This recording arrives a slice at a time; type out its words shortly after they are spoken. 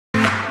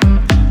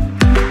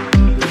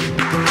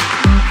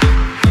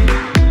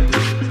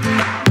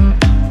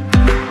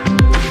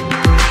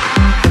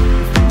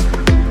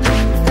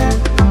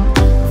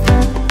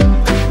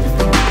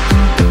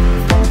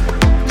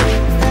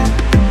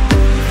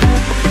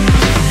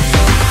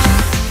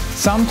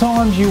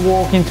Sometimes you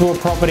walk into a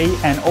property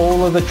and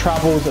all of the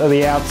troubles of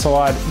the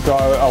outside go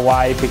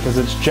away because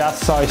it's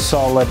just so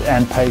solid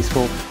and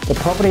peaceful. The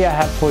property I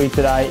have for you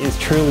today is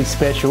truly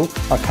special.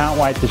 I can't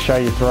wait to show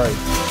you through.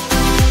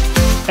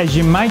 As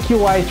you make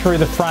your way through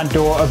the front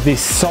door of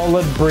this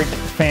solid brick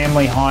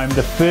family home,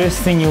 the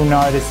first thing you'll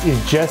notice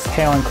is just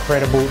how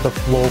incredible the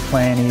floor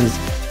plan is.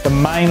 The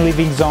main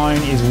living zone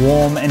is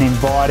warm and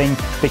inviting.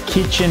 The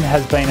kitchen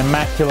has been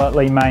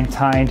immaculately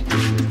maintained.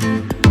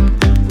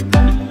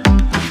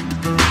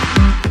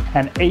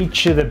 And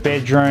each of the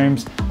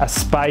bedrooms are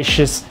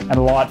spacious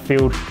and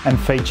light-filled and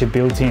feature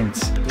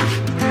built-ins.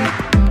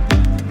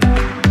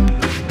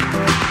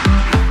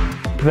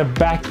 The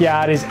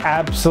backyard is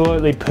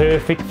absolutely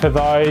perfect for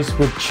those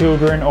with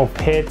children or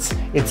pets.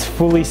 It's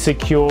fully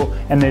secure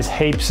and there's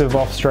heaps of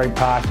off-street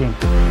parking.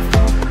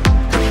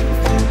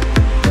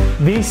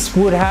 This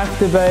would have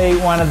to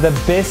be one of the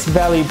best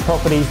value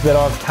properties that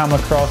I've come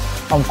across.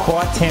 I'm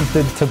quite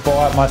tempted to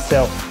buy it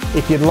myself.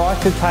 If you'd like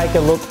to take a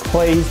look,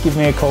 please give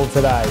me a call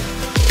today.